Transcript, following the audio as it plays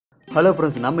Hello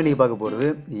friends, நம்ம இன்றைக்கி பார்க்க போகிறது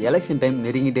எலெக்ஷன் டைம்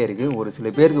நெருங்கிட்டே இருக்குது. ஒரு சில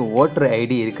பேருக்கு ஓட்டர்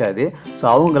ஐடி இருக்காது. ஸோ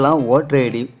அவங்களாம் voter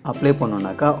ID apply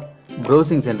பண்ணணுன்னாக்கா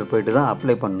browsing centre போய்ட்டு தான்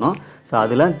அப்ளை பண்ணணும். ஸோ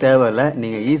அதெல்லாம் தேவையில்லை,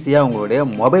 நீங்கள் ஈஸியாக உங்களுடைய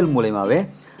மொபைல் மூலமாகவே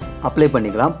அப்ளை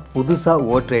பண்ணிக்கலாம். புதுசாக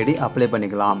ஓட்டர் ஐடி அப்ளை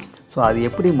பண்ணிக்கலாம். ஸோ அது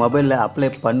எப்படி மொபைலில் அப்ளை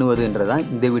பண்ணுவதுன்றதான்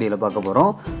இந்த வீடியோவில் பார்க்க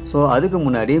போகிறோம். ஸோ அதுக்கு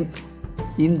முன்னாடி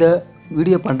இந்த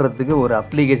வீடியோ பண்ணுறதுக்கு ஒரு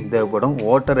அப்ளிகேஷன் தேவைப்படும்,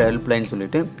 ஓட்டர் ஹெல்ப்லைன்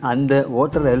சொல்லிட்டு. அந்த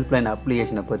ஓட்டர் ஹெல்ப்லைன்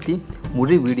அப்ளிகேஷனை பற்றி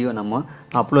முழு வீடியோ நம்ம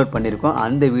அப்லோட் பண்ணியிருக்கோம்.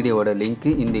 அந்த வீடியோவோட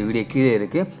லிங்க்கு இந்த வீடியோ கீழே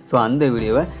இருக்குது. ஸோ அந்த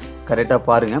வீடியோவை கரெக்டாக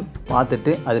பாருங்கள்.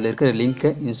 பார்த்துட்டு அதில் இருக்கிற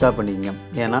லிங்க்கை இன்ஸ்டால் பண்ணிக்கங்க.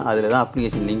 ஏன்னா அதில் தான்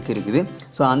அப்ளிகேஷன் லிங்க் இருக்குது.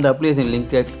 ஸோ அந்த அப்ளிகேஷன்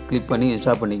லிங்க்கை கிளிக் பண்ணி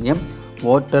இன்ஸ்டால் பண்ணிக்கங்க.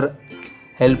 ஓட்டர்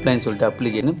ஹெல்ப்லைன் சொல்லிட்டு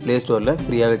அப்ளிகேஷன் ப்ளே ஸ்டோரில்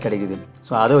ஃப்ரீயாகவே கிடைக்குது.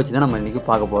 ஸோ அதை வச்சு தான் நம்ம இன்றைக்கி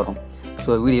பார்க்க போகிறோம்.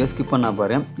 ஸோ வீடியோ ஸ்கிப் பண்ணால்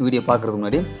பாருங்கள். வீடியோ பார்க்குறதுக்கு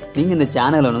முன்னாடி நீங்கள் இந்த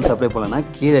சேனலை ஒன்று சப்ஸ்கிரைப் பண்ணலன்னா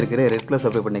கீழே இருக்கிற ரெட் கலர்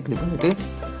சப்ஸ்கிரைப் பண்ணி கிளிக் பண்ணிவிட்டு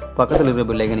பக்கத்தில் இருக்கிற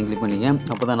பெல் ஐக்கனை கிளிக் பண்ணிங்க.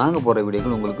 அப்போ தான் நாங்கள் போகிற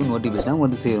வீடியோக்கள் உங்களுக்கு நோட்டிஃபிகேஷனாக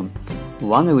வந்து சேரும்.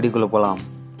 வாங்க வீடியோக்குள்ளே போகலாம்.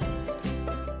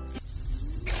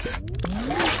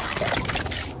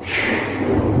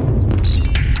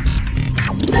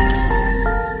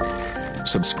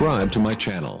 Subscribe to my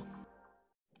channel.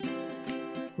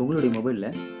 உங்களுடைய மொபைலில்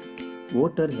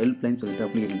ஓட்டர் ஹெல்ப்லைன் சொல்லிட்டு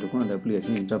அப்ளிகேஷன் இருக்கும். அந்த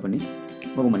அப்ளிகேஷனை இன்ஸ்டால் பண்ணி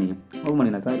ஓப்பன்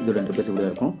பண்ணினாக்கா இதோட இன்டர்ஃபேஸ் இப்படி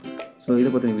இருக்கும். ஸோ இதை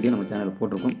பற்றின வீடியோ நம்ம சேனலில்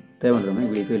போட்டிருக்கோம். தேவைன்றவங்க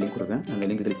வீடியோக்கு லிங்க் கொடுக்குறேன். அந்த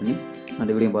லிங்க் கிளிக் பண்ணி அந்த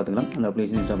வீடியோ பார்த்துக்கலாம். அந்த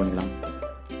அப்ளிகேஷன் இன்ஸ்டால் பண்ணிக்கலாம்.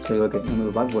 சரி, ஓகே.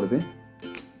 நம்ம பார்க்க போகிறது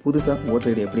புதுசாக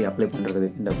ஓட்டர் ஐடி எப்படி அப்ளை பண்ணுறது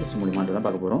இந்த அப்ளிகேஷன் மூலியமாக தான்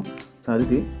பார்க்க போகிறோம். ஸோ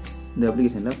அதுக்கு இந்த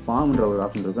அப்ளிகேஷனில் ஃபார்ம்ன்ற ஒரு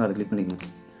ஆப்ஷன் இருக்கும். அதை கிளிக் பண்ணிக்கோங்க.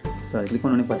 ஸோ அதை கிளிக்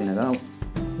பண்ணோன்னே பார்த்தீங்கன்னாக்கா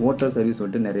ஓட்டர் சர்வீஸ்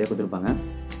சொல்லிட்டு நிறைய கொடுத்துருப்பாங்க.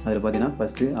 அதில் பார்த்தீங்கன்னா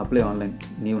ஃபஸ்ட்டு அப்ளை ஆன்லைன்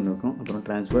நியூ ஒன்று இருக்கும். அப்புறம்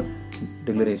ட்ரான்ஸ்ஃபர்,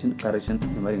 டிக்ளரேஷன், கரெக்ஷன்,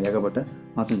 இந்த மாதிரி ஏகப்பட்ட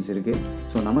ஆப்ஷன்ஸ் இருக்குது.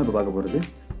 ஸோ நம்ம இப்போ பார்க்க போகிறது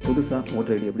புதுசாக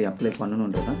ஓட்டர் ஐடி எப்படி அப்ளை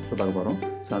பண்ணணுன்றதான் இப்போ பார்க்க போகிறோம்.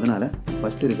 ஸோ அதனால்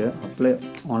ஃபஸ்ட்டு இருக்கிற அப்ளை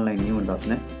ஆன்லைன் நியூன்ற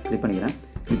ஆப்ஷனை கிளிக் பண்ணிக்கிறேன்.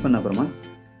 கிளிக் பண்ண அப்புறமா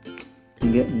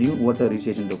இங்கே நியூ ஓட்டர்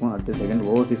ரிஜிஸ்ட்ரேஷன் இருக்கும். அடுத்து செகண்ட்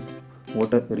ஓவர்சீஸ்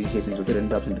ஓட்டர் ரிஜிஸ்ட்ரேஷன் சொல்லிட்டு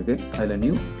 2 ஆப்ஷன் இருக்குது. அதில்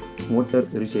நியூ ஓட்டர்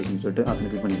ரிஜிஸ்ட்ரேஷன் சொல்லிட்டு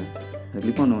ஆப்ஷன் கிளிக் பண்ணிக்கிறேன். அதை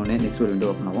கிளிக் பண்ண உடனே நெக்ஸ்ட் ஒரு விண்டோ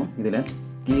ஓப்பன் ஆகும். இதில்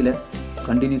கீழே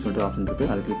கண்டினியூ சொல்லிட்டு ஆப்ஷன் இருக்குது.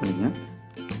 அதை கிளிக் பண்ணிக்கங்க.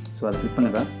 ஸோ அதை கிளிக்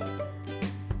பண்ணாக்கா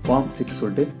ஃபார்ம் 6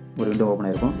 சொல்லிட்டு ஒரு விண்டோ ஓப்பன்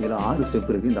ஆகிருக்கும். இதில் 6 ஸ்டெப்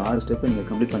இருக்குது. இந்த 6 ஸ்டெப்பை நீங்கள்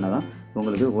கம்ப்ளீட் பண்ணால் தான்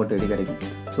உங்களுக்கு ஓட்டர் ஐடி கிடைக்கும்.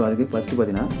 ஸோ அதுக்கு ஃபஸ்ட்டு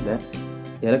பார்த்தீங்கன்னா இந்த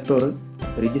எலக்டோரல்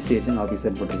ரிஜிஸ்ட்ரேஷன்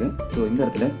ஆஃபீஸர் போட்டிருக்கு. ஸோ இந்த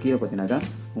இடத்துல கீழே பார்த்தீங்கன்னாக்கா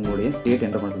உங்களுடைய ஸ்டேட்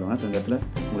என்டர் பண்ண சொல்லுவாங்க. ஸோ இந்த இடத்துல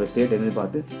உங்களுடைய ஸ்டேட் எதுன்னு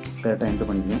பார்த்து கரெக்டாக என்டர்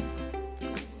பண்ணிக்கங்க.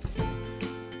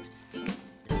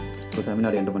 ஸோ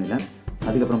தமிழ்நாடு என்டர் பண்ணிட்டேன்.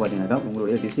 அதுக்கப்புறம் பார்த்தீங்கன்னாக்கா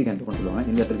உங்களுடைய டிஸ்ட்ரிக்ட் என்டர் பண்ண சொல்லுவாங்க.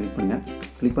 இந்த இடத்துல கிளிக் பண்ணுங்கள்.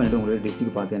 கிளிக் பண்ணிவிட்டு உங்களுடைய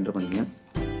டிஸ்ட்ரிக்ட் பார்த்து என்டர் பண்ணிக்கங்க.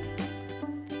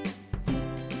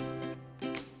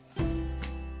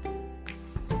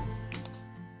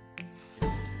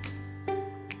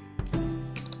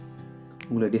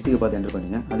 உங்களுடைய டிஸ்ட்ரிக்டை பார்த்து என்டர்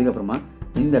பண்ணிங்க. அதுக்கப்புறமா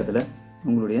இந்த இடத்துல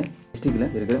உங்களுடைய டிஸ்ட்ரிக்டில்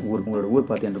இருக்கிற ஊர், உங்களோட ஊர்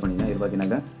பார்த்து என்டர் பண்ணிங்க. இது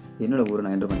பார்த்தீங்கன்னாக்கா என்னோடய ஊரை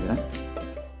நான் என்டர் பண்ணிக்கிறேன்.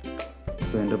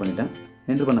 ஸோ என்டர் பண்ணிட்டேன்.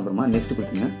 என்டர் பண்ண அப்புறமா நெக்ஸ்ட்டு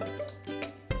கொடுத்துங்க.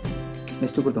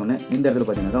 நெக்ஸ்ட்டு கொடுத்தோடனே இந்த இடத்துல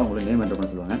பார்த்தீங்கன்னாக்கா உங்களோட நேம் என்டர் பண்ண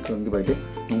சொல்லுவாங்க. ஸோ இங்கே போய்ட்டு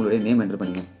உங்களுடைய நேம் என்டர்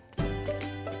பண்ணிங்க.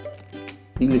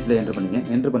 இங்கிலீஷில் என்டர் பண்ணிங்க.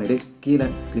 என்டர் பண்ணிவிட்டு கீழே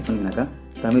கிளிக் பண்ணிங்கனாக்கா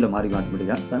தமிழில் மாறிக்கும்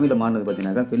ஆட்டோமேட்டிக்காக. தமிழில் மாறினது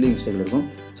பார்த்தீங்கன்னாக்கா ஸ்பெல்லிங் மிஸ்டேக்கில் இருக்கும்.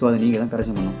 ஸோ அதை நீங்கள் தான்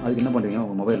கரெக்ஷன் பண்ணணும். அதுக்கு என்ன பண்ணுறீங்க,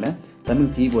 உங்கள் மொபைலில்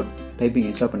தமிழ் கீபோர்ட் டைப்பிங்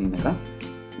இன்ஸ்டால் பண்ணிங்கனாக்கா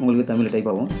உங்களுக்கு தமிழில் டைப்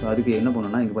ஆகும். ஸோ அதுக்கு என்ன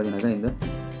பண்ணணும்னா இங்கே பார்த்தீங்கன்னாக்கா இந்த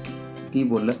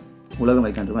கீபோர்டில் உலகம்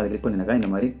ஐக்கான் இருக்கும். அதை கிளிக் பண்ணினாக்கா இந்த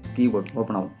மாதிரி கீபோர்ட்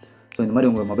ஓப்பன் ஆகும். ஸோ இந்த மாதிரி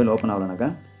உங்கள் மொபைல் ஓப்பன் ஆகலைனாக்கா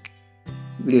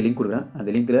வீடியோ லிங்க் கொடுக்குறேன். அந்த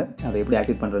லிங்க்கில் அதை எப்படி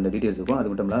ஆக்டிவேட் பண்ணுற அந்த டீட்டெயில்ஸ் இருக்கும். அது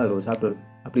மட்டும் இல்லாமல் ஒரு சாஃப்ட்வேர்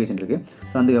அப்ளிகேஷன் இருக்குது.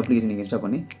 ஸோ அந்த அப்ளிகேஷன் நீங்கள் இன்ஸ்டால்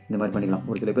பண்ணி இந்த மாதிரி பண்ணிக்கலாம்.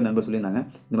 ஒரு சில பேர் நண்பர் சொல்லியிருந்தாங்க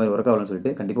இந்த மாதிரி ஒர்க் ஆகலன்னு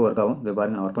சொல்லிட்டு. கண்டிப்பாக ஒர்க் ஆகும். இதை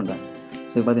பாருங்க, நான் ஒர்க் பண்ணுறேன்.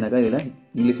 ஸோ பார்த்தீங்கன்னாக்கா இதில்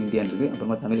இங்கிலீஷ் இந்தியான் இருக்குது.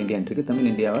 அப்புறமா தமிழ் இந்தியான் இருக்குது. தமிழ்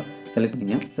இந்தியாவை செலக்ட்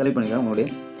பண்ணிங்க. செலக்ட் பண்ணிக்க உங்களுடைய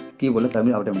கீபோர்டில்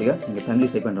தமிழ் ஆட்டோமேட்டிக்காக நீங்கள்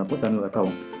தமிழ் டைப் பண்ணுறப்போ தமிழ் ஒர்க்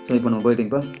ஆகும். ஸோ இப்போ நம்ம போய்ட்டு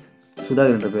இப்போ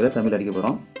சுதாகர் என்ற பேரை தமிழ் அடிக்க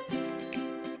போகிறோம்.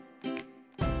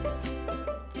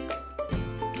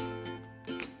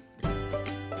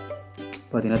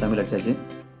 பார்த்தீங்கன்னா தமிழ் அடிச்சாச்சு.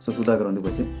 ஸோ சுதாகர் வந்து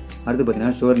போச்சு. அடுத்து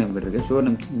பார்த்தீங்கன்னா ஷோர் நேம் இருக்குது. ஷோர்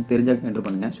நேம் தெரிஞ்சால் என்ட்ரு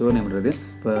பண்ணுங்கள். ஷோர் நேம்ன்றது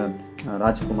இப்போ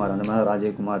ராஜ்குமார் அந்த மாதிரி,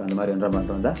 ராஜேகுமார் அந்த மாதிரி என்ட்ரு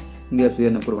பண்ணுறது வந்தால் இங்கே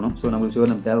ஷோர் நேம் கொடுக்கணும். ஸோ நம்மளுக்கு ஷோர்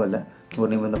நேம் தேவையில்லை, ஒரு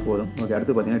நேம் வந்தால் போதும். ஓகே.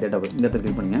 அடுத்து பார்த்தீங்கன்னா டேட் ஆஃப் பர்த். இந்த இடத்துல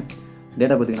கிளிக் பண்ணுங்கள்.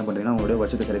 டேட் ஆஃப் பர்த் என்ன பண்ணுறீங்கன்னா உங்களுடைய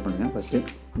வருஷத்தை செலக்ட் பண்ணுங்கள். ஃபஸ்ட்டு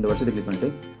இந்த வருஷத்தை கிளிக் பண்ணிட்டு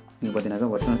நீங்கள்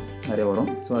பார்த்தீங்கன்னாக்கா வருஷம் நிறைய வரும்.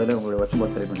 ஸோ அதில் உங்களுடைய வருஷம்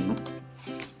பார்த்து செலக்ட் பண்ணிக்கணும்.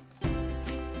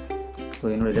 ஸோ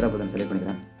என்னுடைய டேட் ஆஃப் பர்த் செலக்ட்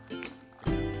பண்ணிக்கிறேன்.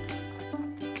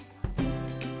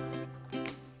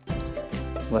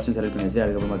 வருஷம் செலக்ட் பண்ணியாச்சு.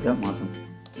 அதுக்கப்புறம் பார்த்தா மாதம்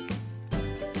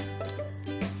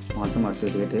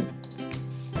அடுத்து டேட்டு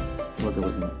ஓகே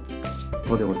கொடுத்துருங்க.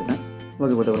 ஓகே கொடுத்துட்டேன்.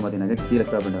 ஓகே கொடுத்தப்பறம் பார்த்தீங்கன்னாக்கா கீழே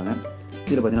ஸ்க்ரால் பண்ணுறாங்க.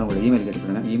 கீழே பார்த்தீங்கன்னா உங்களோட இமெயில்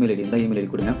கேட்டுருப்பாங்க. இமெயில் ஐடி இருந்தால் இமெயில்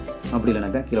ஐடி கொடுங்க. அப்படி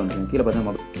இல்லைனாக்கா கீழே வந்துடுங்க. கீழே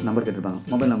பார்த்தீங்கன்னா மொபைல் நம்பர் கேட்டிருப்பாங்க.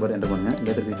 மொபைல் நம்பர் என்டர் பண்ணுங்கள்.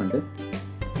 டேட்டா கிளிக் பண்ணிட்டு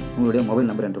உங்களுடைய மொபைல்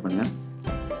நம்பர் என்டர் பண்ணுங்கள்.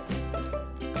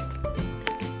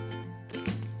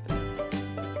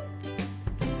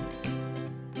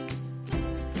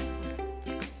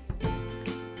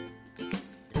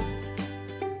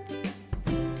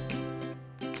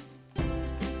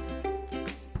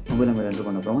 மொபைல் நம்பர் என்ட்ரு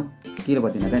பண்ண அப்புறம் கீழே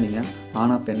பார்த்தீங்கன்னாக்கா நீங்கள்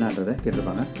ஆனா பெண்ணான்றதை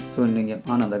கேட்டிருப்பாங்க. ஸோ நீங்கள்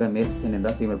ஆனா இருந்தாக்கா மேல், பெண்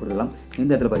இருந்தால் ஃபீமேல் கொடுத்துக்கலாம். இந்த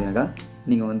இடத்துல பார்த்தீங்கன்னாக்கா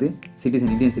நீங்கள் வந்து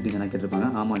சிட்டிசன், இந்தியன் சிட்டிசனாக கேட்டிருப்பாங்க.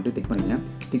 ஆமான்ட்டு டிக் பண்ணிங்க.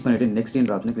 டிக் பண்ணிவிட்டு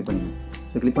நெக்ஸ்ட்ன்ற ஆப்ஷன் கிளிக் பண்ணிங்க.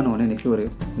 ஸோ கிளிக் பண்ண உடனே நெக்ஸ்ட் ஒரு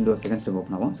செகண்ட் ஸ்டெப்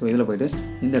ஓப்பன் ஆகும். ஸோ இதில் போய்ட்டு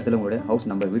இந்த இடத்துல உங்களுடைய ஹவுஸ்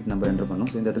நம்பர், வீட்டு நம்பர் என்ட்ரு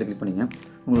பண்ணணும். ஸோ இந்த இடத்துல கிளிக் பண்ணிங்க.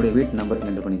 உங்களுடைய வீட்டு நம்பர்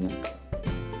என்ட்ரு பண்ணிங்க.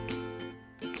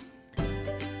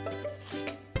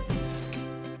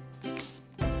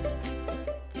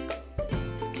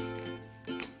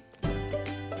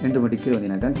 என்ட்ரு பண்ணி கீழே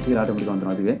வந்தீங்கன்னாக்கா கீழே ஆட்டோமேட்டிக்காக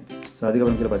வந்துடும் அதுவே. ஸோ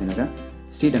அதுக்கப்புறம் கீழே பார்த்தீங்கன்னாக்கா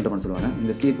ஸ்ட்ரீட் என்ட்ரு பண்ண சொல்லுவாங்க.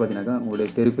 இந்த ஸ்ட்ரீட் பார்த்தீங்கன்னாக்கா உங்களுடைய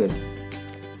தெரு பேர்,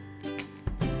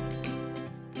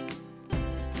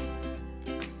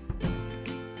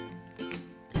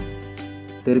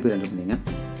 என்ட்ரு பண்ணிங்க.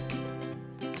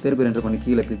 தெரு பேர் என்ட்ரு பண்ணி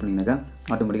கீழே கிளிக் பண்ணிங்கனாக்கா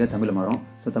ஆட்டோமேட்டிக்காக தமிழ் மாறும்.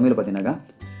 ஸோ தமிழில் பார்த்தீங்கன்னாக்கா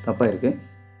தப்பாக இருக்குது.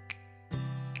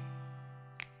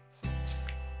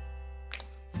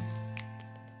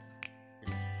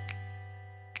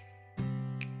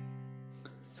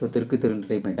 ஸோ தெற்கு தெருன்னு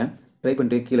ட்ரை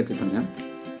பண்ணிட்டு கீழே கிளிக் பண்ணுங்கள்.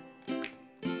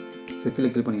 ஸோ கீழே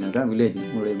கிளிக் பண்ணிங்கனாக்கா வில்லேஜ்,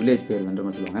 உங்களுடைய வில்லேஜ் பேர் என்ட்ரு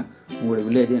பண்ண சொல்லுவாங்க. உங்களுடைய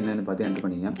வில்லேஜ் என்னென்னு பார்த்து என்ட்ரு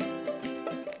பண்ணிங்க.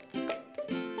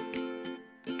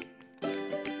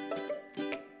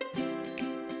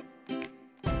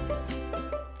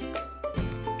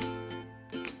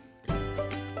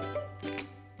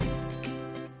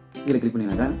 கீழே கிளிக்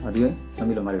பண்ணிங்கனாக்கா அதுவே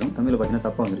தமிழில் மாறிடும். தமிழில் பார்த்தீங்கன்னா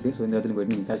தப்பாக வந்துருக்கு. ஸோ இந்த இடத்துல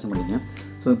போய்ட்டு நீங்கள் கரெக்ஷன் பண்ணிங்க.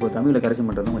 ஸோ இப்போ தமிழில் கரெக்ஷன்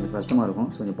பண்ணுறதும் கொஞ்சம் கஷ்டமாக இருக்கும்.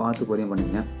 ஸோ கொஞ்சம் பார்த்து பொறுமையாக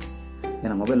பண்ணிங்க.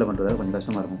 ஏன்னா மொபைலில் பண்ணுறதால கொஞ்சம்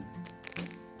கஷ்டமாக இருக்கும்.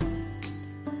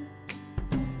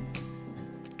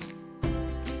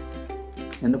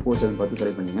 எந்த போஸ்ட் ஆஃபீஸ் பார்த்து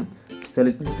செலக்ட் பண்ணிங்க.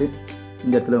 செலக்ட் பண்ணிவிட்டு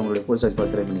இந்த இடத்துல உங்களுடைய போஸ்ட் ஆஃபீஸ்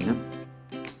பார்த்து செலக்ட் பண்ணிங்க.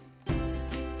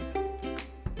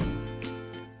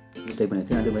 டைப்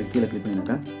பண்ணியாச்சு. அதே மாதிரி கீழே கிளிக்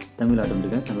பண்ணிங்கனாக்கா தமிழ்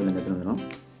ஆட்டோமேட்டிக்காக தமிழ் இந்த இடத்துல வந்துடும்.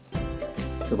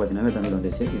 ஸோ பார்த்தீங்கன்னா தமிழ்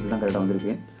வந்துடுச்சு. இதுதான் கரெக்டாக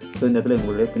வந்துருக்கு. ஸோ இந்த இடத்துல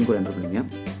உங்களுடைய பின்கோட் என்ட்ரு பண்ணிங்க.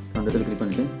 அந்த இடத்துல கிளிக்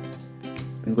பண்ணிவிட்டு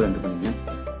பின்கோட் என்ட்ரு பண்ணிங்க.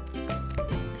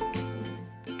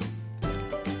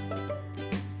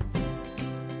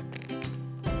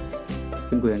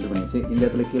 பின்கோட் என்ட்ரு பண்ணியாச்சு. இந்த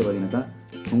இடத்துல கீழே பார்த்தீங்கன்னாக்கா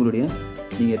உங்களுடைய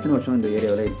நீங்கள் எத்தனை வருஷம் இந்த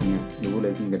ஏரியாவில் இருக்கீங்க, இந்த ஊரில்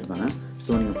இருக்கீங்கன்னு கேட்டிருப்பாங்க.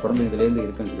 ஸோ நீங்கள் பிறந்த இதுலேருந்து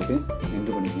இருக்குன்னு சொல்லிட்டு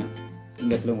என்ட்ரு பண்ணிங்க.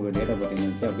 இந்த இடத்துல உங்களுடைய டேட்டா பார்த்து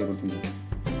இருந்துச்சு அப்படியே கொடுத்தீங்க.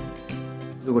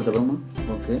 இது கொடுத்தப்பறமா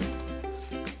ஓகே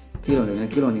கீழே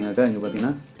வந்தீங்கன்னாக்கா இங்கே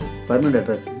பார்த்தீங்கன்னா பர்மனெண்ட்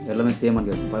அட்ரஸ் எல்லாமே சேமான்னு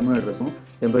கேட்கும். பர்மனெண்ட் அட்ரஸும்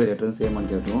டெம்பரரி அட்ரஸும் சேமான்னு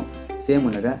கேட்கும்.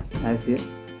 சேம்னாக்கா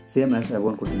சேம் ஆஸ்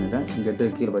அபோன்னு கொடுத்தீங்கன்னாக்கா இங்கே எடுத்து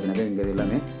கீழே பார்த்தீங்கன்னாக்கா இங்கே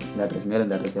எல்லாமே இந்த அட்ரஸ் மேலே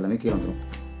இந்த அட்ரஸ் எல்லாமே கீழே வந்துடும்.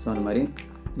 ஸோ அந்த மாதிரி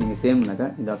நீங்கள் சேம்னாக்கா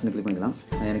இந்த ஆப்ஷனை கிளிக் பண்ணிக்கலாம்.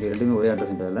 எனக்கு ரெண்டுமே ஒரே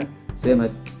அட்ரஸ்ன்றதில் சேம்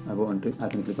ஆஸ் அபோன்ட்டு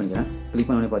ஆப்ஷன் கிளிக் பண்ணிக்கிறேன். கிளிக்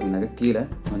பண்ணோடனே பார்த்தீங்கன்னாக்கா கீழே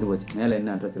வந்து போச்சு. மேலே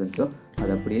என்ன அட்ரஸ் இருந்துச்சோ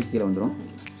அது அப்படியே கீழே வந்துடும்.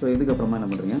 ஸோ இதுக்கப்புறமா என்ன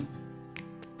பண்ணுறீங்க,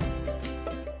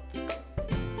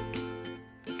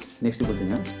 நெக்ஸ்ட்டு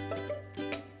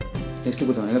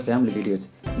கொடுத்தோம்னா ஃபேமிலி டீட்டெயில்ஸ்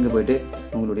இங்கே போய்ட்டு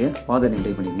உங்களுடைய ஃபாதர் நேம்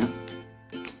டைப் பண்ணிங்க.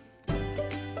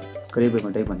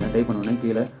 கரியர் டைப் பண்ணோடனே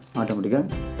கீழே ஆட்டோமேட்டிக்காக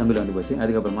தமிழ் வந்து போச்சு.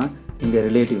 அதுக்கப்புறமா இங்கே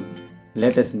relative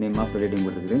latest name of relative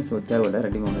போட்டுருக்குது. So தேவையில்லை,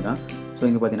 ரெண்டுமே ஒன்று தான். ஸோ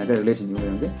இங்கே பார்த்தீங்கன்னாக்கா ரிலேஷன் இவங்க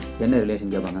வந்து என்ன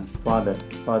ரிலேஷன் கேட்பாங்க,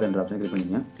 ஃபாதர்ன்ற ஆப்ஷன் கிளிக்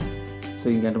பண்ணிங்க. ஸோ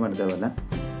இங்கே என்ட்ரு பண்ண தேவையில்லை.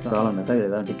 ப்ராப்ளம் இருந்தாக்கா இதை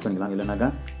எதாவது டிக் பண்ணிக்கலாம். இல்லைனாக்கா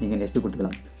நீங்கள் நெக்ஸ்ட்டு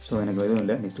கொடுத்துக்கலாம். ஸோ எனக்கு எதுவும்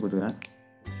இல்லை, நெக்ஸ்ட்டு கொடுத்துக்கிறேன்.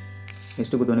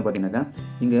 நெக்ஸ்ட்டு கொடுத்தோடனே பார்த்தீங்கன்னாக்கா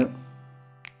இங்கே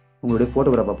உங்களுடைய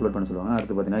ஃபோட்டோகிராஃப் அப்லோட் பண்ண சொல்லுவாங்க.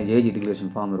 அடுத்து பார்த்தீங்கன்னா ஏஜ்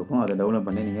டிக்ளரேஷன் ஃபார்ம் இருக்கும். அதை டவுன்லோட்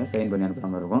பண்ணி நீங்கள் சைன் பண்ணி அனுப்புகிற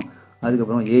மாதிரி இருக்கும்.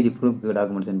 அதுக்கப்புறம் ஏஜ் ப்ரூஃப்க்கு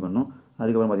டாக்குமெண்ட் சென்ட் பண்ணணும்.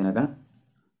 அதுக்கப்புறம் பார்த்தீங்கன்னாக்கா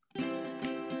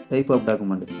type of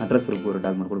document, address proof ஒரு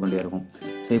டாக்குமெண்ட் கொடுக்க வேண்டியதாக இருக்கும்.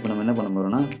 ஸோ இப்போ நம்ம என்ன பண்ண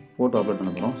போகிறோம்னா ஃபோட்டோ அப்லோட்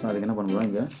பண்ண போகிறோம். ஸோ அதுக்கு என்ன பண்ண போகிறோம்,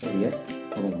 இங்கே சரியை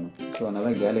ஓப்பன் பண்ணணும். ஸோ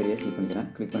அதனால் கேலரியை கிளிக் பண்ணிக்கிறேன்.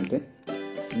 கிளிக் பண்ணிவிட்டு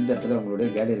இந்த இடத்துல உங்களுடைய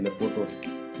கேலரியில் ஃபோட்டோஸ்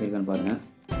இருக்கான்னு பாருங்கள்.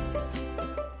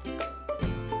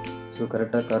 ஸோ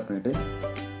கரெக்டாக கார்ட் பண்ணிவிட்டு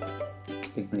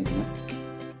கிளிக் பண்ணிக்கோங்க.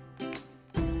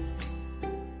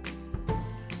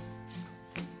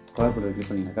 கார்போர்ட் கிளிக்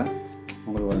பண்ணிங்கனாக்கா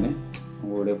உங்களுக்கு உடனே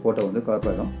உங்களுடைய ஃபோட்டோ வந்து கார்ப்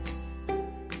ஆகிடும்.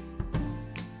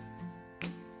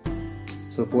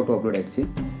 ஸோ ஃபோட்டோ அப்லோட் ஆகிடுச்சு.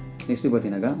 நெக்ஸ்ட்டு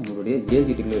பார்த்தீங்கன்னாக்கா உங்களுடைய ஏஜ்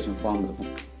டிக்ளரேஷன் ஃபார்ம் இருக்கும்.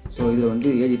 ஸோ இதில் வந்து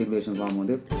ஏஜ் டிக்ளரேஷன் ஃபார்ம்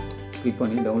வந்து கிளிக்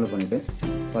பண்ணி டவுன்லோட் பண்ணிவிட்டு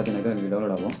பார்த்தீங்கன்னாக்கா இங்கே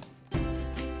டவுன்லோட் ஆகும்.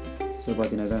 ஸோ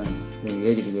பார்த்தீங்கன்னாக்கா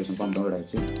ஏஜ் டிக்ளரேஷன் ஃபார்ம் டவுன்லோட்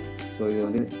ஆகிடுச்சு. ஸோ இது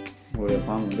வந்து உங்களுடைய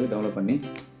ஃபார்ம் வந்து டவுன்லோட் பண்ணி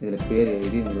இதில் பேர்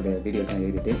எழுதி உங்களுடைய டீட்டெயில்ஸ்லாம்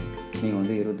எழுதிட்டு நீங்கள்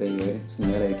வந்து 25 வயசுக்கு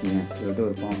மேலே இருக்கீங்க சொல்லிட்டு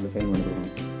ஒரு ஃபார்ம் வந்து சைன் பண்ணி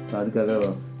கொடுக்கணும். ஸோ அதுக்காக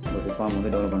ஒரு ஃபார்ம்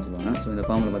வந்து டெவலப் பண்ண சொல்லுவாங்க. ஸோ இந்த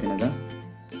ஃபார்மில் பார்த்தீங்கன்னாக்கா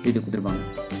டீட்டெயில் கொடுத்துருப்பாங்க.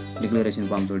 டிக்ளரேஷன்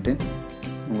ஃபார்ம் சொல்லிட்டு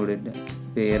உங்களுடைய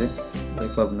பேர்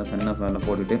டைப் ஆஃப் சன் ஆஃப் எல்லாம்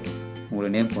போட்டுட்டு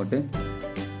உங்களுடைய நேம் போட்டு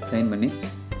சைன் பண்ணி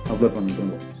அப்லோட் பண்ண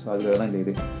சொல்லுவோம். ஸோ அதுக்காக தான் இந்த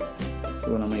இது.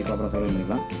 ஸோ நம்ம இப்போ அப்புறம் சைன்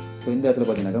பண்ணிக்கலாம். ஸோ இந்த இடத்துல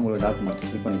பார்த்தீங்கன்னாக்கா உங்களோட டாக்குமெண்ட்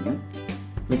கிளிக் பண்ணிக்கங்க.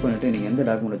 கிளிக் பண்ணிவிட்டு நீங்கள் எந்த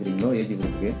டாக்குமெண்ட் வச்சுருக்கீங்களோ ஏஜ்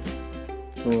ப்ரூஃப்க்கு,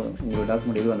 ஸோ உங்களோட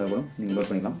டாக்குமெண்ட் எதுவும் வந்தால் கூட நீங்கள் லோட்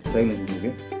பண்ணிக்கலாம். டிரைவிங் லைசன்ஸ்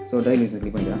இருக்குது. ஸோ டிரைவிங் லைசன்ஸ்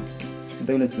கிளிக் பண்ணிக்கிறேன்.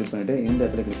 டிரைவிங் லைசன்ஸ் கிளிக் பண்ணிவிட்டு இந்த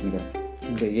இடத்துல கிளிக் பண்ணிக்கிறேன்.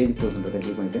 இந்த ஏஜ் ப்ரூஃப்ன்றதை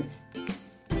கிளிக் பண்ணிவிட்டு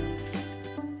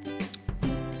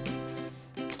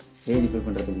ஏஜ் ப்ரூஃப்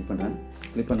பண்ணுறதை கிளிக் பண்ணுறேன்.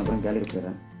 கிளிக் பண்ண அப்புறம் கேலரி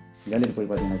போயிடுறேன். கேலரி போய்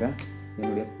பார்த்தீங்கன்னாக்கா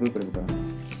என்னுடைய ப்ரூஃப் எடுக்க போகிறேன்.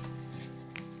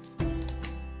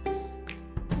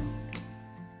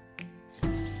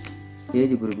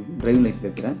 ஏஜ் ப்ரூஃபுக்கு டிரைவிங் லைசன்ஸ்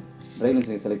எடுக்கிறேன். டிரைவிங்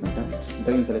லைசன்ஸ் செலக்ட் பண்ணிட்டேன்.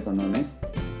 டிரைவிங் செலக்ட் பண்ணோடனே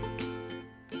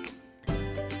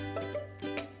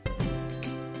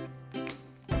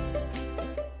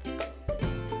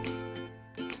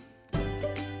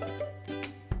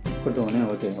கொடுத்த உடனே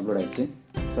ஓகே அப்லோட் ஆகிடுச்சு.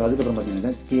 ஸோ அதுக்கப்புறம்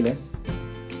பார்த்தீங்கன்னா கீழே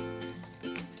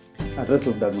அட்ரஸ்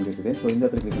ப்ரூஃப் டாக்குமெண்ட் இருக்குது. ஸோ இந்த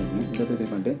இடத்துல கிளிக் பண்ணிக்கணும். இந்த இடத்துல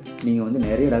கிளிக் பண்ணிட்டு நீங்கள் வந்து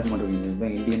நிறைய டாக்குமெண்ட் இருக்குது.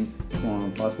 இதுதான் இந்தியன்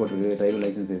பாஸ்போர்ட் இருக்குது, டிரைவிங்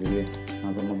லைசன்ஸ் இருக்குது,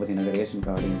 அப்புறமா பார்த்தீங்கன்னா ration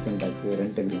card, income tax,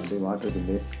 rent agreement, water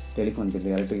bill, telephone bill,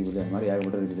 electric bill, அது மாதிரி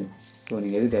ஏகப்பட்டது இருக்குது. ஸோ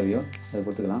நீங்கள் எது தேவையோ அதை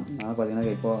கொடுத்துக்கலாம். நான்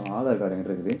பார்த்தீங்கன்னா இப்போ ஆதார் கார்டு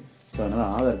என்கிட்ட இருக்குது. ஸோ அதனால்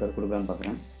ஆதார் கார்டு கொடுக்கலான்னு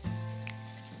பார்க்குறேன்.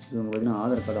 இவங்க பார்த்தீங்கன்னா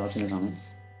ஆதார் கார்டு ஆப்ஷனே காணும்.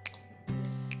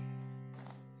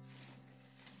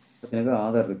 பார்த்தீங்கன்னாக்கா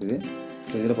ஆதார் இருக்குது.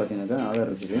 ஸோ இதில் பார்த்தீங்கன்னாக்கா ஆதார்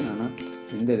இருக்குது, ஆனால்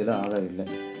இந்த இதில் ஆதார் இல்லை.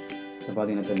 ஸோ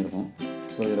பார்த்தீங்கன்னா தெரிஞ்சிருக்கும்.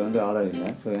 ஸோ இதில் வந்து ஆதார் இல்லை.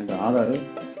 ஸோ என்கிட்ட ஆதார்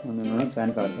ஒன்று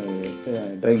பேன் கார்டு,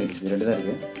 டிரைவிங் லைசன்ஸ் ரெண்டு தான்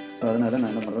இருக்குது. ஸோ அதனால்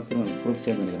நான் என்ன பண்ணுறேன், திரும்ப ப்ரூஃப்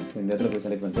சேஞ்ச் பண்ணிக்கிறேன். ஸோ இந்த இடத்துல போய்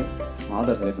செலக்ட் பண்ணிட்டு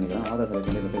ஆதார் செலக்ட் பண்ணிக்கிறேன். ஆதார் செலக்ட்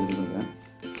பண்ணி இடத்துல கிளிக் பண்ணிக்கிறேன்.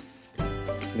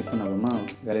 கிளிக் பண்ண அப்புறமா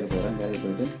கேலரி போகிறேன். கேலரி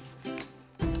போயிட்டு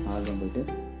ஆல்பம் போயிட்டு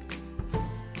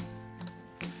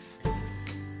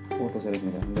ஃபோட்டோ செலக்ட்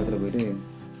பண்ணிக்கிறேன். இந்த இடத்துல போயிட்டு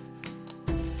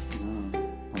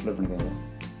அப்லோட் பண்ணிக்கிறேன்.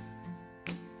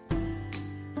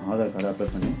 ஆதார் கார்டு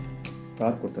அப்லோட் பண்ணி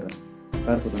கார் கொடுத்துட்றேன்.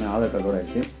 கார் கொடுத்தோன்னே ஆதார் கார்டு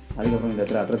ஆகிடுச்சு. அதுக்கப்புறம் இந்த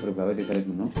இடத்துல அட்ரஸ் ப்ரூஃப் அவதி செலக்ட்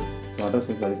பண்ணணும். ஸோ அட்ரஸ்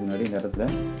ப்ரூஃப் அதுக்கு முன்னாடி இந்த இடத்துல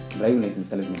டிரைவிங் லைசன்ஸ்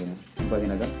செலக்ட் பண்ணிக்கிறேன்.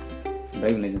 பார்த்தீங்கன்னாக்கா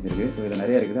டிரைவிங் லைசன்ஸ் இருக்குது. ஸோ இதில்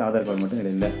நிறையா இருக்குது, ஆதார் கார்டு மட்டும்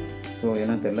இதில் இல்லை. ஸோ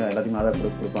என்னன்னு தெரியல, எல்லாத்தையுமே ஆதார்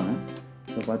ப்ரூஃப் கொடுப்பாங்க.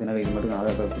 ஸோ பார்த்தீங்கன்னா இது மட்டும்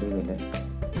ஆதார் கார்டு கொடுக்கவே இல்லை.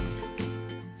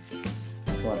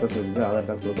 ஸோ அட்ரஸ் ப்ரூஃபுக்கு ஆதார்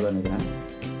கார்டு கொடுக்கலான்னு நினைக்கிறேன்.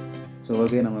 ஸோ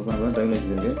ஓகே, நம்ம இப்போ டிரைவிங்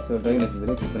லைசன்ஸ் இருக்குது. ஸோ டிரைவிங்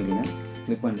லைசன்ஸில் கிளிக் பண்ணிக்கோங்க.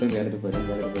 கிளிக் பண்ணிட்டு கேலரி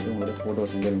போய்ட்டு உங்களோட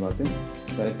ஃபோட்டோஸ் எங்கேயும் பார்த்து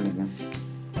செலக்ட் பண்ணிக்கேன்.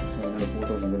 ஸோ என்னோடய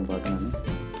ஃபோட்டோஸ் எங்கேயும் பார்த்து நான்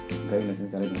டிரைவிங்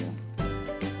லைசன்ஸ் செலக்ட் பண்ணிக்கிறேன்.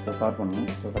 ஸோ கார் பண்ணணும்.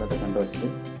 ஸோ கரெக்டாக சென்டர் வச்சுட்டு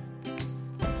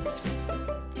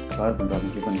கார் பண்ணுறாங்க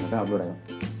கிளிக் பண்ணிங்கன்னா அப்லோட் ஆகும்.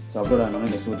 ஸோ அப்லோட் ஆனோடனே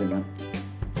நெக்ஸ்ட் கொடுத்துருங்க.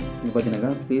 இது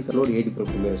பார்த்தீங்கன்னாக்கா please upload age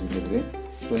proof declaration இருக்குது.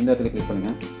 ஸோ இந்த இடத்துல கிளிக்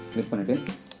பண்ணுங்கள். கிளிக் பண்ணிவிட்டு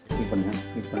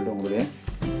உங்களுடைய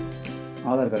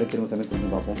ஆதார் கார்டை திரும்ப சப்மிட் பண்ணி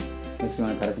பார்ப்போம். நெக்ஸ்ட்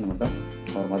வேணால் கரெக்ஷன் மட்டும்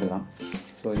அவர் பார்த்துக்கலாம்.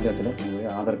 ஸோ இந்த இடத்துல உங்களுடைய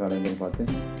ஆதார் கார்டை எங்கேயும் பார்த்து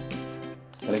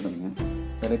செலக்ட் பண்ணுங்கள்.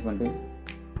 செலக்ட் பண்ணிட்டு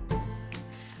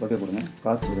ஓகே கொடுங்க.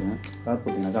 காசு கொடுங்க. காசு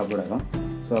கொடுத்தீங்கன்னாக்கா அப்லோட் ஆகும்.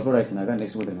 ஸோ அப்லோட் ஆகிடுச்சுனாக்கா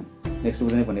நெக்ஸ்ட் கொடுத்துருங்க. நெக்ஸ்ட்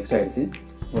கொடுத்தீங்கன்னா இப்போ நெக்ஸ்ட் ஆகிடுச்சு.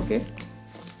 ஓகே,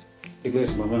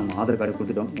 டிக்ளரேஷன் பண்ணும்போது நம்ம ஆதார் கார்டு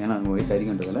கொடுத்துட்டோம். ஏன்னா நம்ம வயசு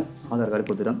அதிகன்றதில் ஆதார் கார்டு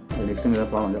கொடுத்துட்டோம். அது நெக்ஸ்ட் டைம்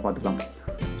ஏதாவது ஃபார்ம் வந்து பார்த்துக்கலாம்.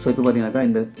 ஸோ இப்போ பார்த்தீங்கன்னாக்கா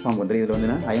இந்த ஃபார்ம் வந்து இதில் வந்து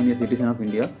I M A citizen of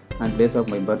India and place of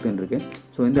my பர்த்ன்னு இருக்குது.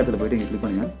 ஸோ இந்த இடத்துல போய்ட்டு நீங்கள் கிளிக்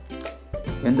பண்ணுங்கள்.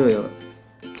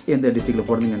 எந்த டிஸ்ட்ரிக்டில்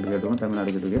பிறந்தீங்கன்னு கேட்டுருக்கோம். தமிழ்நாடு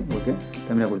இருக்குது. ஓகே,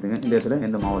 தமிழ்நாடு கொடுத்துங்க. இந்த இடத்துல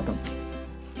எந்த மாவட்டம்,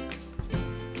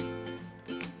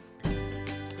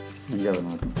 தஞ்சாவூர்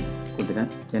மாவட்டம் கொடுத்துட்டேன்.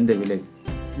 எந்த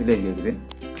வில்லேஜ் இருக்குது.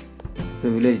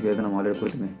 ஸோ வில்லேஜ் பேர் தான் நம்ம ஆல்ரெடி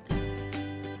கொடுத்துருங்க.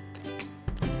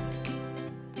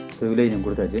 ஸோ வில்லேஜ் நம்ம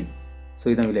கொடுத்தாச்சு. ஸோ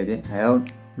இதுதான் வில்லேஜ். ஐ ஹாவ்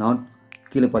நாட்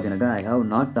கீழே பார்த்தீங்கன்னாக்கா I have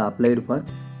not applied for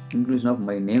inclusion of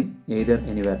my name either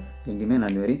anywhere. எங்கேயுமே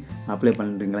நான் இந்த மாதிரி அப்ளை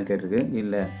பண்ணுறீங்களான்னு கேட்டிருக்கு.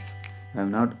 இல்லை, I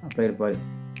have not applied for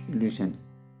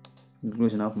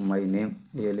inclusion of my name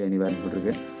anywhere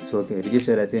போட்டிருக்கு. So okay,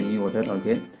 register as a new voter.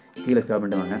 Okay, கீழே ஸ்க்ரால்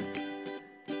பண்ணிட்டு வாங்க.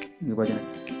 இங்கே பார்த்தீங்கன்னா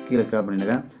கீழே scroll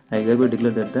பண்ணினாக்கா I have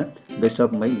declare that the best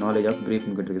of my knowledge of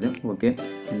ப்ரீஃப்னு கேட்டிருக்குது. Okay,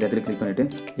 இந்த இடத்துல click பண்ணிவிட்டு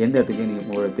எந்த இடத்துக்கு நீங்கள்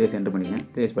உங்களோட பிளேஸ் என்ட்ரு பண்ணிங்க.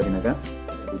 பிளேஸ் பார்த்தீங்கன்னாக்கா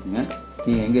கொடுத்துங்க.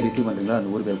 நீங்கள் எங்கே ரிசீவ் பண்ணுறீங்களோ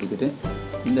அந்த ஊர் பேர் கொடுத்துட்டு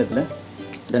இந்த இடத்துல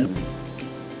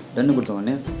டன்னு கொடுத்த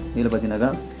உடனே இதில்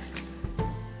பார்த்தீங்கன்னாக்கா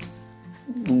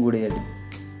உங்களுடைய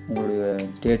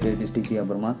ஸ்டேட்டு, டிஸ்ட்ரிக்ட்,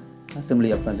 அப்புறமா அசம்பிளி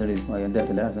சொல்லி எந்த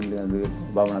இடத்துல அசம்பிளி அது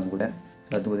பாவனாக்கு கூட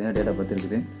அடுத்து பார்த்தீங்கன்னா டேட் ஆஃப் பர்த்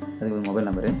இருக்குது. அதுக்கு ஒரு மொபைல்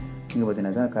நம்பரு. இங்கே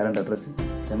பார்த்தீங்கன்னாக்கா current address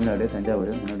Tamil Nadu,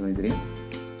 Thanjavur 123,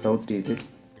 south street,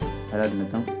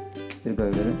 அலாதிமத்தம்,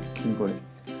 Tirukkoyilur, pincode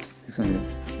 600.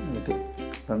 Okay,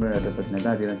 Tamil Nadu address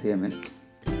பார்த்தீங்கன்னாக்கா அதுதான் சேமு.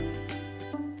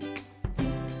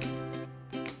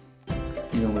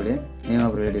 இது உங்களுடைய நேம்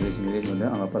ஆஃப் ரிலேஷன் வந்து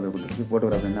அவங்க அப்பா கொடுத்துருக்கு.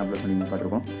 ஃபோட்டோகிராஃப் என்ன அப்லோட் பண்ணி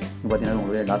பார்த்துருக்கோம். இப்போ பார்த்தீங்கன்னா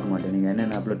உங்களுடைய டாக்குமெண்ட் நீங்கள்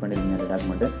என்னென்ன அப்லோட் பண்ணியிருக்கீங்க அந்த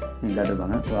டாக்குமெண்ட்டு நீங்கள்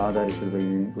காட்டிருப்பாங்க. ஸோ ஆதார் இஷ்யூ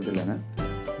கொடுத்துருக்காங்க.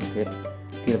 ஓகே,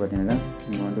 கீழே பார்த்தீங்கன்னா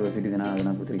நீங்கள் வந்து ஒரு சிட்டிசனாக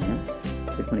அதெல்லாம் கொடுத்துருக்கீங்க.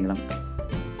 செக் பண்ணிக்கலாம்.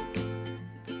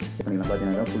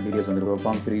 பார்த்தீங்கன்னா ஃபுல் டீட்டெயில்ஸ் வந்துருக்கும்.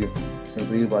 Form preview. ஸோ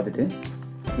ப்ரிவியூ பார்த்துட்டு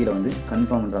கீழே வந்து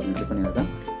கன்ஃபார்ம்ன்ற ஆப்ஷன் செக் பண்ணிங்கன்னா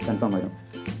கன்ஃபார்ம் ஆகிடும்.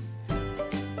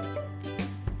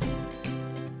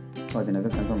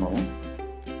 பார்த்தீங்கன்னா கன்ஃபார்ம் ஆகும்.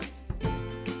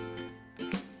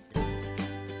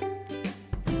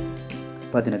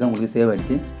 பார்த்தீங்கன்னாக்கா உங்களுக்கு சேவ்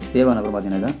ஆகிடுச்சு. சேவ் ஆன அப்புறம்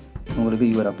பார்த்தீங்கன்னாக்கா உங்களுக்கு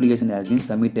your application has been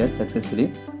submitted successfully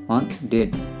on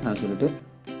date சொல்லிட்டு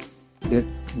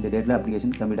இந்த டேட்டில்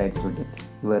அப்ளிகேஷன் சப்மிட் ஆகிடுச்சு சொல்லிட்டு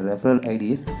யுவர் ரெஃபரல்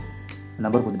ஐடிஸ்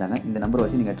நம்பர் கொடுத்துட்டாங்க. இந்த நம்பரை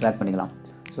வச்சு நீங்கள் ட்ராக் பண்ணிக்கலாம்.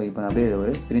 ஸோ இப்போ நான் அப்படியே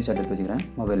ஒரு ஸ்க்ரீன்ஷாட் எடுத்து வச்சுக்கிறேன்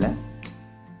மொபைலில்.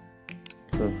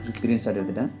 ஸோ ஸோ ஸ்க்ரீன்ஷாட்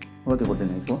எடுத்துட்டேன். ஓகே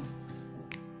கொடுத்துங்க. இப்போது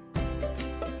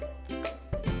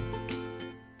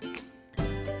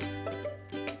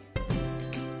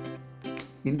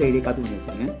இந்த ஐடியை காப்பி பண்ணி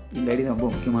வச்சுருங்க. இந்த ஐடி தான் ரொம்ப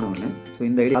முக்கியமான ஒன்று. ஸோ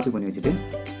இந்த ஐடியை காப்பி பண்ணி வச்சுட்டு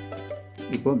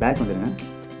இப்போது பேக் வந்துடுங்க.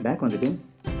 பேக்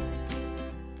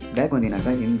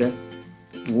வந்தீங்கன்னாக்கா இந்த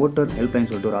ஓட்டர் ஹெல்ப்லைன்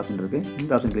சொல்லிட்டு ஒரு ஆப்ஷன் இருக்குது.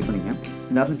 இந்த ஆப்ஷன் கிளிக் பண்ணிங்க.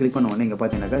 இந்த ஆப்ஷன் கிளிக் பண்ண உடனே இங்கே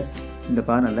பார்த்தீங்கன்னாக்கா இந்த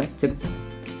கார்னரில் செக்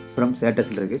ஃப்ரம்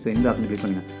ஸ்டேட்டஸில் இருக்குது. ஸோ இந்த ஆப்ஷன் கிளிக்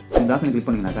பண்ணுங்கள். இந்த option click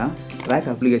பண்ணிங்கனாக்கா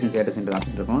track application ஸ்டேட்டஸ்ன்ற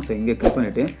option இருக்கும். ஸோ இங்கே கிளிக்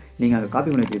பண்ணிவிட்டு நீங்கள் அதை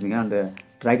காப்பி பண்ணி வச்சுருப்பீங்க அந்த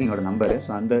ட்ராக்கிங்கோட நம்பரு.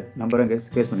 ஸோ அந்த நம்பரை இங்கே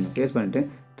பேஸ்ட் பண்ணுங்கள். பேஸ்ட் பண்ணிவிட்டு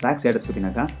ட்ராக் ஸ்டேட்டஸ்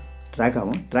பார்த்தீங்கன்னாக்கா ட்ராக்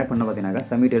ஆகும். ட்ராக் பண்ண பார்த்தீங்கன்னாக்கா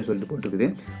சப்மிட்டட் சொல்லிட்டு போட்டுருக்குது.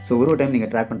 ஸோ ஒரு டைம் நீங்கள்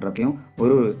ட்ராக் பண்ணுறப்பையும்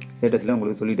ஒரு ஸ்டேட்டஸில்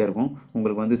உங்களுக்கு சொல்லிகிட்டே இருக்கும்.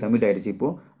 உங்களுக்கு வந்து சப்மிட் ஆகிடுச்சு.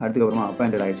 இப்போது அடுத்துக்கப்புறமா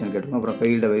அப்பாயிண்டட் ஆகிடுச்சுன்னு கேட்டிருக்கும். அப்புறம்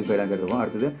ஃபெயில்டாக வெரிஃபைடாக கேட்டிருக்கும்.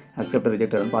 அடுத்தது அக்செப்ட்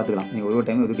ரிஜெக்டட்னு பார்த்துக்கலாம். நீங்கள் ஒரு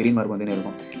டைம் ஒரு க்ரீன் மார்க் வந்துனே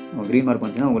இருக்கும். க்ரீன் மார்க்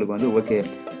வந்துச்சுன்னா உங்களுக்கு வந்து ஓகே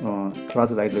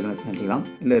ப்ராசஸ் ஆகிட்டு இருக்குன்னு நினச்சிக்கலாம்.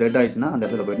 இல்லை ரெட் ஆகிடுச்சுன்னா அந்த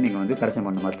இடத்துல போய்ட்டு நீங்கள் வந்து கரெக்ஷன்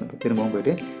பண்ண மாதிரி திரும்பவும்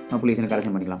போய்ட்டு அப்ளிகேஷனை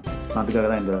கரெக்ஷன் பண்ணிக்கலாம். ஸோ அதுக்காக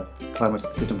தான் இந்த ஃபார்மேட்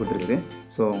சிஸ்டம் கொடுத்துருக்குது.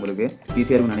 ஸோ உங்களுக்கு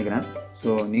ஈஸியாக இருக்கும்னு நினைக்கிறேன்.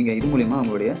 ஸோ நீங்கள் இது மூலிமா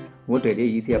உங்களுடைய ஓட்டர் ஐடியை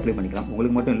ஈஸியாக அப்ளை பண்ணிக்கலாம்.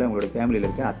 உங்களுக்கு மட்டும் இல்லை, உங்களோட ஃபேமிலியில்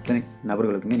இருக்க அத்தனை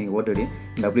நபர்களுக்குமே நீங்கள் ஓட்டர் ஐடி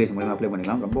இந்த அப்ளிகேஷன் மூலமாக அப்ளை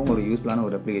பண்ணிக்கலாம். ரொம்பவும் ஒரு யூஸ்ஃபுல்லான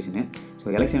ஒரு அப்ளிகேஷன். ஸோ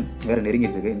எலெக்ஷன் வேறு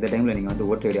நெருங்கிட்டு இருக்குது. இந்த டைமில் நீங்கள் வந்து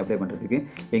ஓட்டர் ஐடி அப்ளை பண்ணுறதுக்கு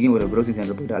எங்கேயும் ஒரு ப்ரௌசிங்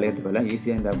சென்டர் போய்ட்டு அலையத்துக்கு பதிலாக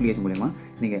ஈஸியாக இந்த அப்ளிகேஷன் மூலிமா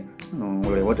நீங்கள்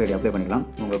உங்களுடைய ஓட்டர் ஐடி அப்ளை பண்ணிக்கலாம்.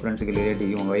 உங்கள் ஃப்ரெண்ட்ஸுக்கு,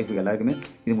 ரிலேட்டிவ், உங்கள் ஒய்ஃபுக்கு எல்லாருக்குமே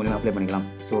இது மூலிமா அப்ளை பண்ணிக்கலாம்.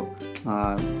 ஸோ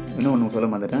இன்னும் ஒன்று சொல்ல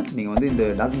வந்துட்டேன். நீங்கள் வந்து இந்த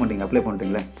டாக்குமெண்ட் நீங்கள் அப்ளை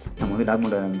பண்ணுறீங்களே, நம்ம வந்து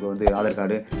டாக்குமெண்ட் இப்போ வந்து ஆதார்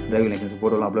கார்டு, டிரைவிங் லைசன்ஸ்,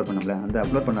 ஃபோட்டோலாம் அப்லோட் பண்ணல. அந்த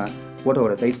அப்லோட் பண்ண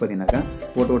ஃபோட்டோவோட சைஸ் பார்த்தீங்கன்னாக்கா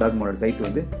ஃபோட்டோ டாக்குமெண்டோட சைஸ்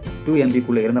வந்து 2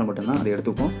 MBக்குள்ளே இருந்தால் மட்டும்தான் அதை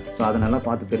எடுத்துக்கும். ஸோ அதை நல்லா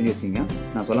பார்த்து தெரிஞ்சு வச்சிங்க.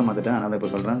 நான் சொல்ல மாட்டேன், அதனால் இப்போ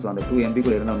சொல்கிறேன். ஸோ அந்த 2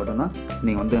 MBக்குள்ளே இருந்தால் மட்டும்தான்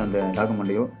நீங்கள் வந்து அந்த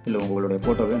டாக்குமெண்ட்டையோ இல்லை உங்களுடைய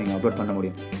ஃபோட்டோவை நீங்கள் அப்லோட் பண்ண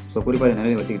முடியும். ஸோ குறிப்பாக இதை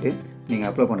நிலையில் வச்சுக்கிட்டு நீங்கள்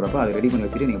அப்லோட் பண்ணுறப்போ அதை ரெடி பண்ணி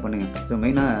வச்சுட்டு நீங்கள் பண்ணுங்கள். ஸோ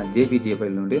மெயினாக JPG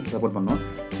ஃபைல் வந்து சப்போர்ட் பண்ணணும்.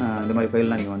 இந்த மாதிரி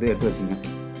ஃபைல்லாம் நீங்கள் வந்து எடுத்து வச்சிங்க.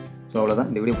 ஸோ அவ்வளோதான்.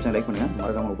 இந்த வீடியோ பிடிச்சா லைக் பண்ணுங்கள்.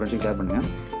 மறக்காம உங்கள் ஃப்ரெண்ட்ஸுக்கு ஷேர் பண்ணுங்கள்.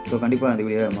 ஸோ கண்டிப்பாக இந்த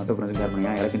வீடியோ மற்ற ஃப்ரெண்ட்ஸுக்கு ஷேர்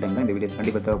பண்ணுங்கள். எலெக்ஷன் டைமில் இந்த வீடியோ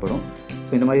கண்டிப்பாக தேவைப்படும்.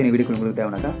 ஸோ இந்த மாதிரி வீடியோ உங்களுக்கு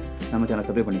தேவைனாக்கா நம்ம சேனல்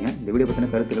சப்ஸ்கிரைப் பண்ணுங்கள். இந்த வீடியோ பற்றின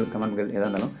கருத்துக்கள், கமெண்ட்கள் எதாக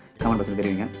இருந்தாலும் கமெண்ட் பாக்ஸில்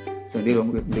தெரிவிங்க. ஸோ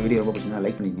இந்த வீடியோ ரொம்ப பிடிச்சிருந்தா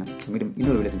லைக் பண்ணிக்கங்க. மீண்டும்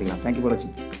இன்னொரு வீடியோ சந்திக்கலாம். தேங்க்யூ ஃபார்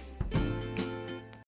வாட்சிங்.